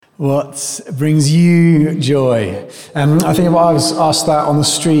What brings you joy? I think if I was asked that on the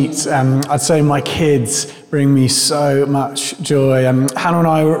street, I'd say my kids bring me so much joy. Hannah and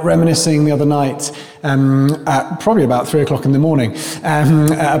I were reminiscing the other night, at probably about 3 o'clock in the morning,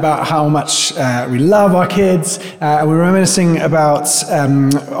 about how much we love our kids. We were reminiscing about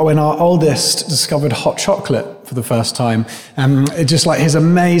when our oldest discovered hot chocolate for the first time. Just like his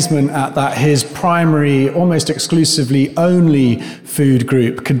amazement at that, his primary, almost exclusively only food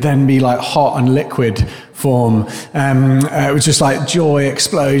group could then be like hot and liquid form. It was just like joy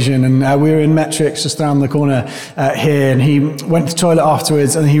explosion. And we were in Metrics just around the corner here, and he went to the toilet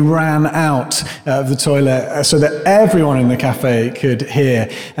afterwards, and he ran out of the toilet so that everyone in the cafe could hear,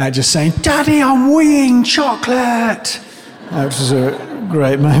 just saying, "Daddy, I'm weeing chocolate," which was a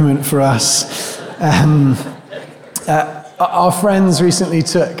great moment for us. Our friend recently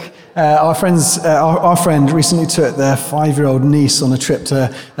took their 5-year-old niece on a trip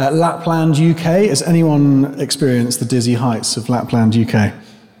to Lapland, UK. Has anyone experienced the dizzy heights of Lapland, UK?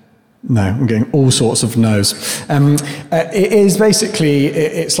 No, I'm getting all sorts of no's. It is basically,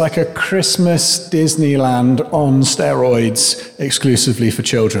 it's like a Christmas Disneyland on steroids exclusively for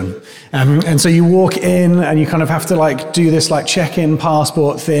children. And so you walk in and you kind of have to like do this like check-in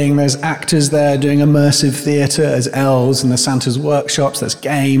passport thing. There's actors there doing immersive theatre as elves, and there's Santa's workshops, there's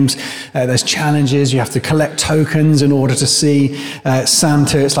games, there's challenges. You have to collect tokens in order to see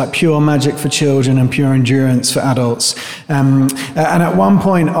Santa. It's like pure magic for children and pure endurance for adults. And at one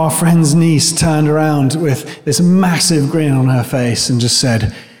point, our friend's niece turned around with this massive grin on her face and just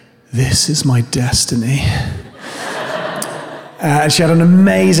said, "This is my destiny." She had an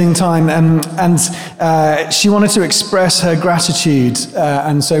amazing time, and she wanted to express her gratitude,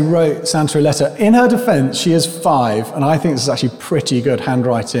 and so wrote Santa a letter. In her defense, she is 5, and I think this is actually pretty good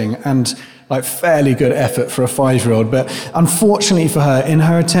handwriting and like fairly good effort for a 5-year-old. But unfortunately for her, in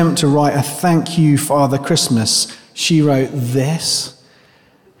her attempt to write a "Thank you, Father Christmas," she wrote this.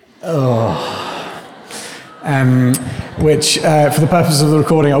 Which, for the purpose of the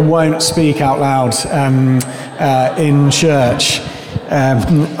recording, I won't speak out loud in church.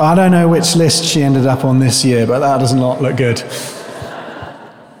 I don't know which list she ended up on this year, but that does not look good.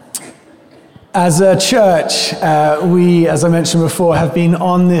 As a church, we, as I mentioned before, have been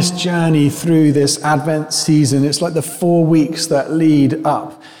on this journey through this Advent season. It's like the 4 weeks that lead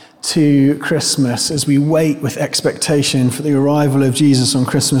up to Christmas as we wait with expectation for the arrival of Jesus on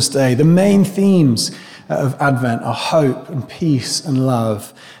Christmas Day. The main themes of Advent are hope and peace and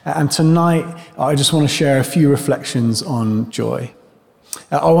love. And tonight, I just want to share a few reflections on joy.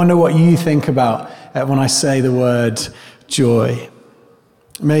 I wonder what you think about when I say the word joy.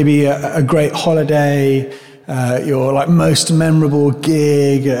 Maybe a great holiday, your like most memorable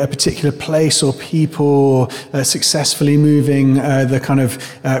gig, a particular place or people, successfully moving the kind of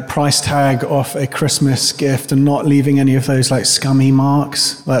price tag off a Christmas gift and not leaving any of those like scummy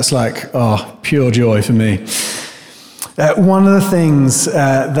marks. That's like, pure joy for me. One of the things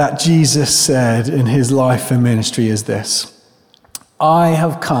that Jesus said in his life and ministry is this: "I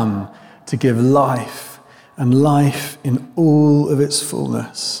have come to give life, and life in all of its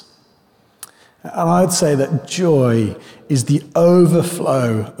fullness." And I would say that joy is the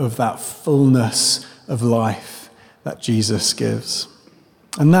overflow of that fullness of life that Jesus gives.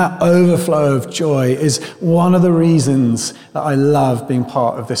 And that overflow of joy is one of the reasons that I love being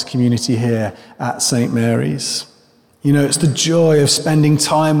part of this community here at St. Mary's. You know, it's the joy of spending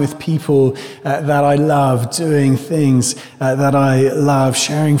time with people that I love, doing things that I love,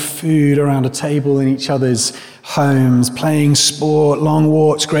 sharing food around a table in each other's homes, playing sport, long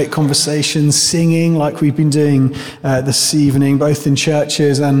walks, great conversations, singing like we've been doing this evening, both in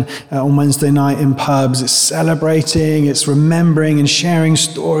churches and on Wednesday night in pubs. It's celebrating, it's remembering and sharing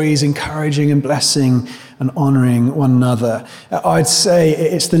stories, encouraging and blessing and honouring one another. I'd say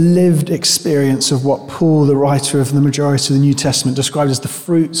it's the lived experience of what Paul, the writer of the majority of the New Testament, described as the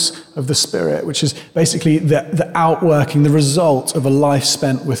fruits of the Spirit, which is basically the outworking, the result of a life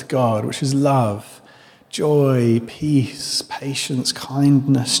spent with God, which is love, joy, peace, patience,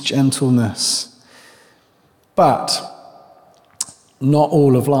 kindness, gentleness. But not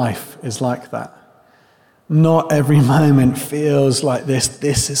all of life is like that. Not every moment feels like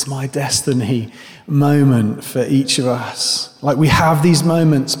this is my destiny moment for each of us. Like we have these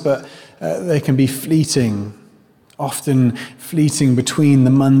moments, but they can be fleeting, often fleeting between the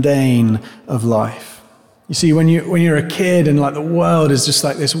mundane of life. You see, when you're a kid and like the world is just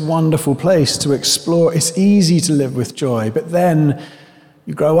like this wonderful place to explore, it's easy to live with joy, but then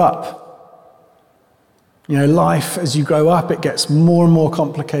you grow up. You know, life, as you grow up, it gets more and more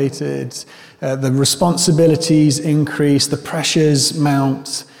complicated. The responsibilities increase, the pressures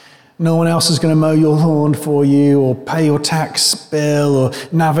mount, No one else is going to mow your lawn for you or pay your tax bill or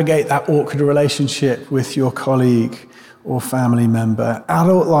navigate that awkward relationship with your colleague or family member.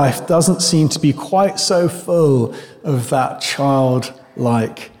 Adult life doesn't seem to be quite so full of that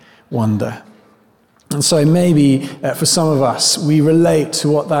childlike wonder. And so maybe for some of us, we relate to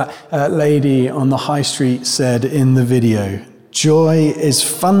what that lady on the high street said in the video. Joy is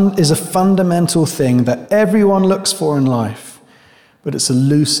a fundamental thing that everyone looks for in life, but it's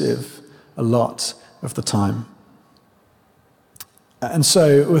elusive a lot of the time. And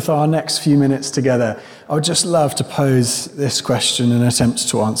so with our next few minutes together, I would just love to pose this question and attempt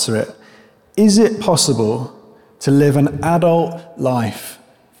to answer it. Is it possible to live an adult life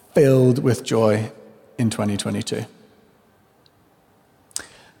filled with joy in 2022?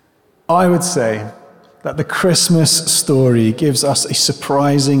 I would say that the Christmas story gives us a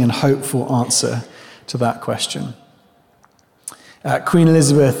surprising and hopeful answer to that question. Queen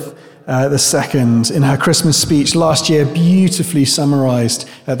Elizabeth II, in her Christmas speech last year, beautifully summarized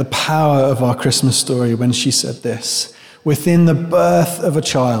the power of our Christmas story when she said this: "Within the birth of a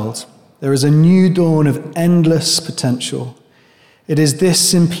child, there is a new dawn of endless potential. It is this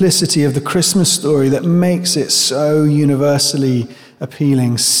simplicity of the Christmas story that makes it so universally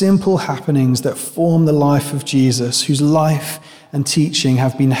appealing. Simple happenings that form the life of Jesus, whose life and teaching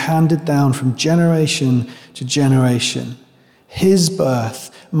have been handed down from generation to generation. His birth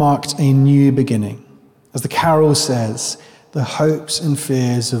marked a new beginning. As the carol says, the hopes and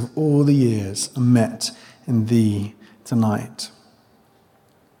fears of all the years are met in thee tonight."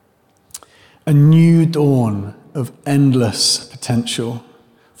 A new dawn of endless potential.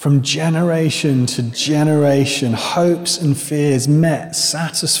 From generation to generation, hopes and fears met,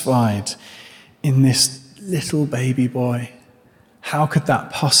 satisfied in this little baby boy. How could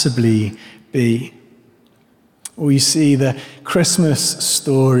that possibly be? We see the Christmas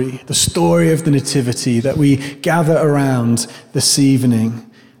story, the story of the Nativity that we gather around this evening.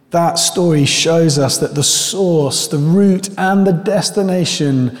 That story shows us that the source, the root, and the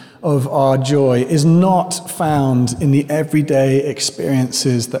destination of our joy is not found in the everyday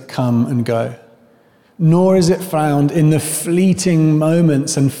experiences that come and go, nor is it found in the fleeting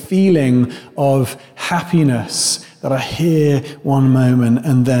moments and feeling of happiness that are here one moment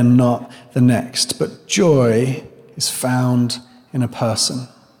and then not the next. But joy is found in a person.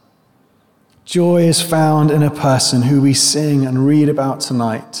 Joy is found in a person who we sing and read about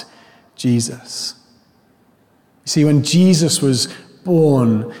tonight, Jesus. You see, when Jesus was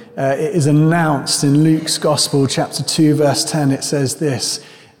born, it is announced in Luke's Gospel, chapter 2, verse 10, it says this: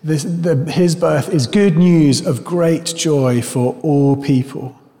 his birth is good news of great joy for all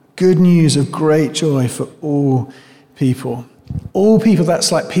people. Good news of great joy for all people. All people,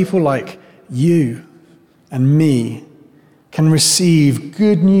 that's like people like you and me, can receive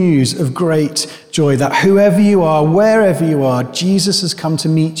good news of great joy, that whoever you are, wherever you are, Jesus has come to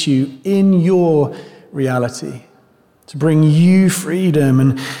meet you in your reality, to bring you freedom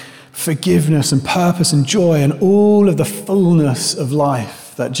and forgiveness and purpose and joy and all of the fullness of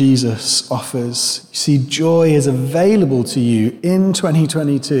life that Jesus offers. You see, joy is available to you in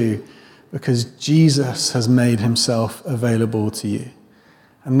 2022 because Jesus has made himself available to you.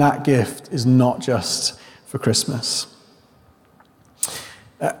 And that gift is not just for Christmas.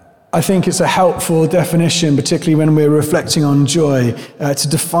 I think it's a helpful definition, particularly when we're reflecting on joy, to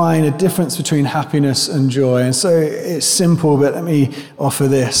define a difference between happiness and joy. And so it's simple, but let me offer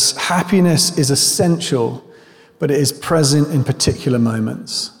this. Happiness is essential, but it is present in particular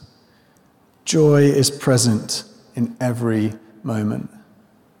moments. Joy is present in every moment.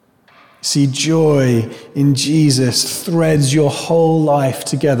 See, joy in Jesus threads your whole life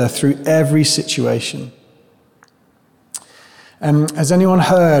together through every situation. Has anyone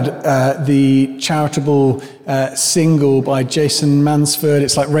heard the charitable single by Jason Mansford?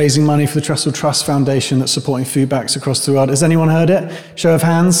 It's like raising money for the Trussell Trust Foundation that's supporting food banks across the world. Has anyone heard it? Show of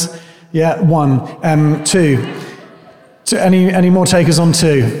hands. Yeah, one. Two. Any more takers on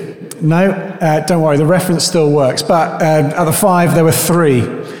two? No? Don't worry, the reference still works. But out of 5, there were 3.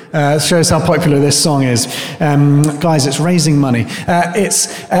 Shows how popular this song is. Guys, it's raising money.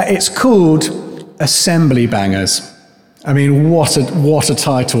 It's called Assembly Bangers. I mean, what a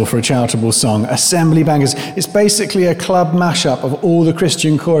title for a charitable song. Assembly Bangers. It's basically a club mashup of all the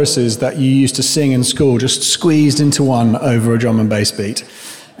Christian choruses that you used to sing in school, just squeezed into one over a drum and bass beat.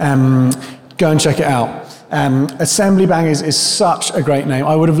 Go and check it out. Assembly Bangers is such a great name.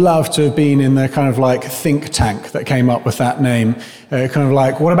 I would have loved to have been in the kind of like think tank that came up with that name. Kind of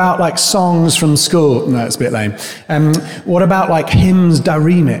like, what about like songs from school? No, it's a bit lame. What about like hymns da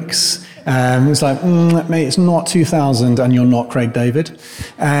remix? It's like, mate, it's not 2000 and you're not Craig David.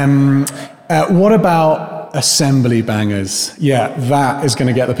 What about assembly bangers? Yeah, that is going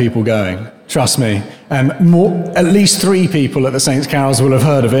to get the people going. Trust me. At least 3 people at the Saints Carols will have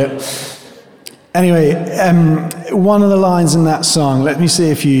heard of it. Anyway, one of the lines in that song, let me see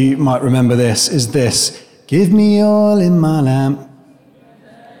if you might remember this, is this: give me all in my lamp.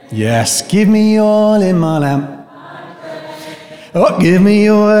 Yes, give me all in my lamp. Oh, give me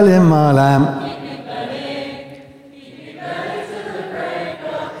oil in my lamp.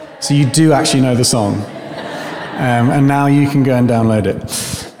 So you do actually know the song. And now you can go and download it.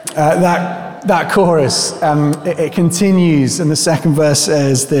 That chorus, it continues, and the second verse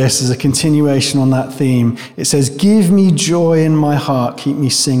says this as a continuation on that theme. It says, give me joy in my heart, keep me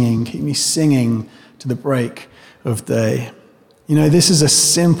singing to the break of day. You know, this is a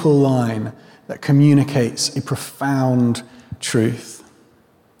simple line that communicates a profound truth.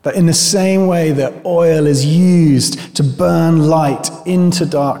 That in the same way that oil is used to burn light into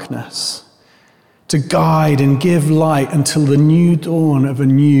darkness, to guide and give light until the new dawn of a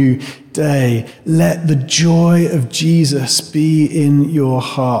new day, let the joy of Jesus be in your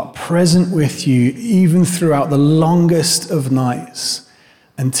heart, present with you even throughout the longest of nights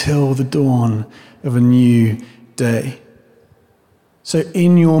until the dawn of a new day. So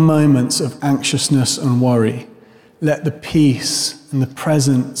in your moments of anxiousness and worry, let the peace and the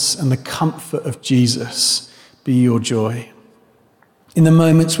presence and the comfort of Jesus be your joy. In the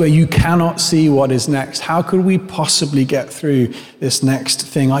moments where you cannot see what is next, how could we possibly get through this next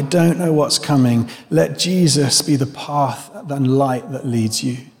thing? I don't know what's coming. Let Jesus be the path and light that leads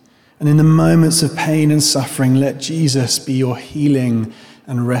you. And in the moments of pain and suffering, let Jesus be your healing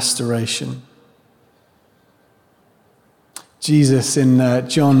and restoration. Jesus in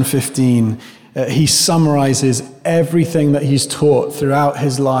John 15, he summarizes everything that he's taught throughout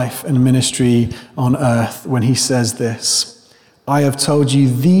his life and ministry on earth when he says this: I have told you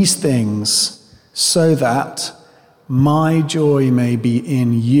these things so that my joy may be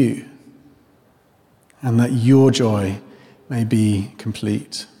in you and that your joy may be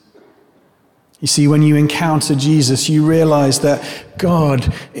complete. You see, when you encounter Jesus, you realize that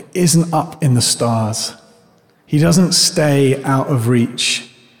God isn't up in the stars. He doesn't stay out of reach.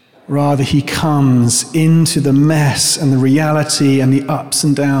 Rather, he comes into the mess and the reality and the ups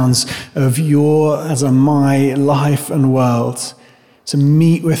and downs of your, as a my life and world, to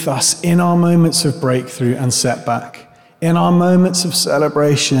meet with us in our moments of breakthrough and setback, in our moments of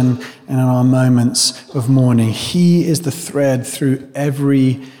celebration and in our moments of mourning. He is the thread through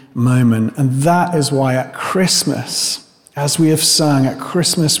every moment. And that is why at Christmas, as we have sung, at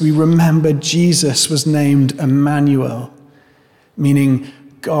Christmas we remember Jesus was named Emmanuel, meaning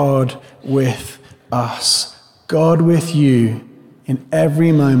God with us, God with you in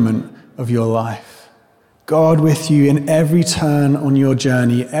every moment of your life, God with you in every turn on your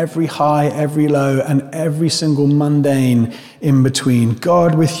journey, every high, every low, and every single mundane in between.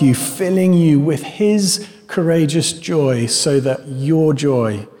 God with you, filling you with his courageous joy so that your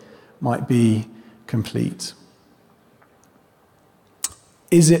joy might be complete.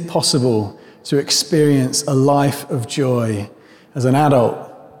 Is it possible to experience a life of joy as an adult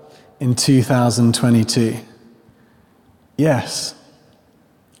in 2022? Yes.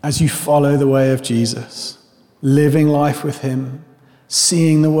 As you follow the way of Jesus, living life with him,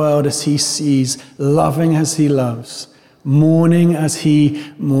 seeing the world as he sees, loving as he loves, mourning as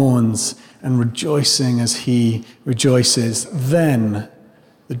he mourns, and rejoicing as he rejoices, then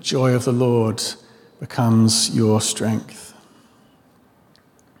the joy of the Lord becomes your strength.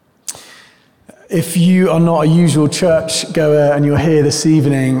 If you are not a usual church goer and you're here this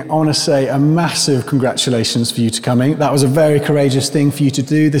evening, I want to say a massive congratulations for you to coming. That was a very courageous thing for you to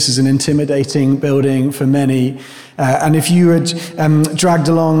do. This is an intimidating building for many. And if you were dragged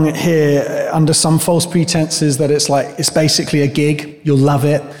along here under some false pretenses that it's basically a gig, you'll love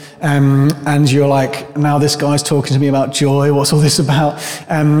it. And you're like, now this guy's talking to me about joy. What's all this about?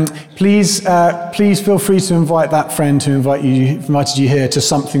 Please feel free to invite that friend who invited you here to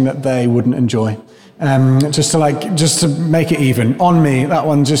something that they wouldn't enjoy. Just to make it even. On me, that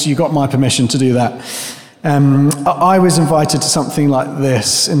one, you got my permission to do that. I was invited to something like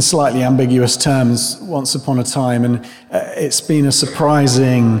this in slightly ambiguous terms once upon a time, and it's been a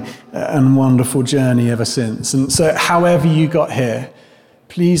surprising and wonderful journey ever since. And so however you got here,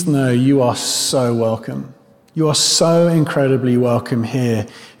 please know you are so welcome. You are so incredibly welcome here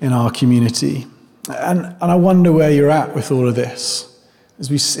in our community. And I wonder where you're at with all of this,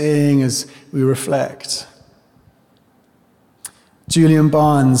 as we sing, as we reflect. Julian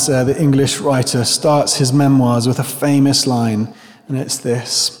Barnes, the English writer, starts his memoirs with a famous line, and it's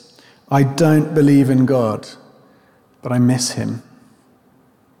this: I don't believe in God, but I miss him.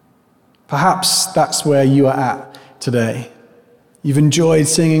 Perhaps that's where you are at today. You've enjoyed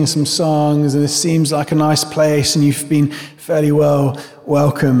singing some songs, and it seems like a nice place, and you've been fairly well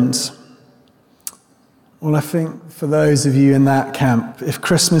welcomed. Well, I think for those of you in that camp, if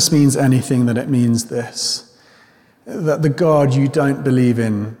Christmas means anything, then it means this: that the God you don't believe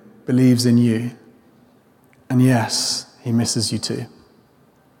in believes in you. And yes, he misses you too.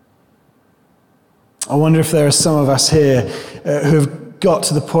 I wonder if there are some of us here who have got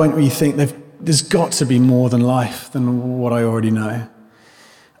to the point where you think there's got to be more than life than what I already know.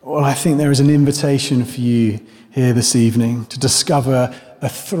 Well, I think there is an invitation for you here this evening to discover a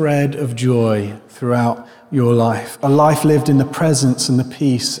thread of joy throughout your life, a life lived in the presence and the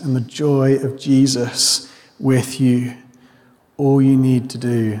peace and the joy of Jesus with you. All you need to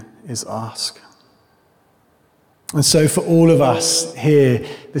do is ask. And so for all of us here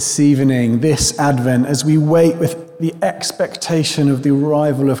this evening, this Advent, as we wait with the expectation of the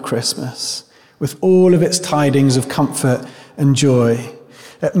arrival of Christmas, with all of its tidings of comfort and joy,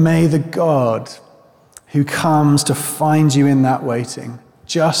 may the God who comes to find you in that waiting,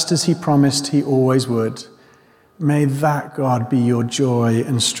 just as he promised he always would, may that God be your joy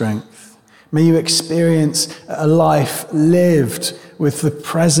and strength. May you experience a life lived with the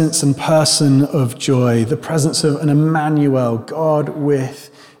presence and person of joy, the presence of an Emmanuel, God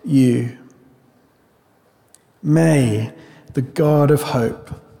with you. May the God of hope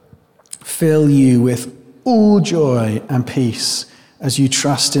fill you with all joy and peace as you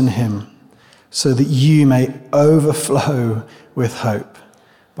trust in him, so that you may overflow with hope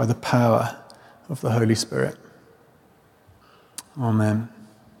by the power of the Holy Spirit. Amen.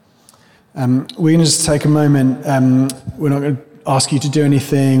 We're going to just take a moment. We're not going to ask you to do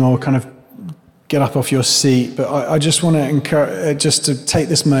anything or kind of get up off your seat, but I just want to encourage, just to take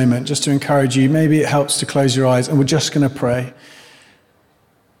this moment, just to encourage you. Maybe it helps to close your eyes, and we're just going to pray.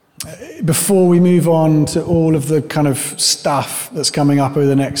 Before we move on to all of the kind of stuff that's coming up over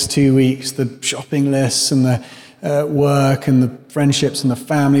the next 2 weeks, the shopping lists and the work and the friendships and the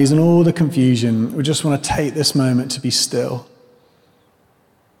families and all the confusion, we just want to take this moment to be still.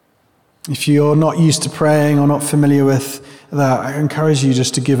 If you're not used to praying or not familiar with that, I encourage you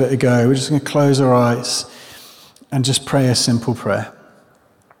just to give it a go. We're just going to close our eyes and just pray a simple prayer.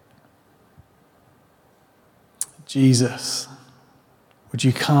 Jesus, would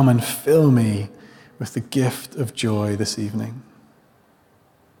you come and fill me with the gift of joy this evening?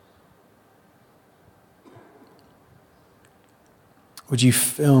 Would you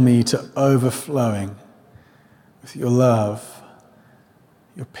fill me to overflowing with your love,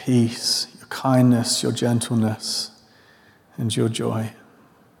 your peace, your kindness, your gentleness, and your joy?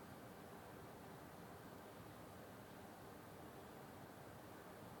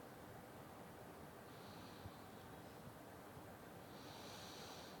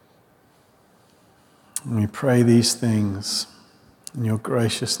 And we pray these things in your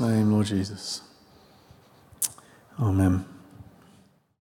gracious name, Lord Jesus. Amen.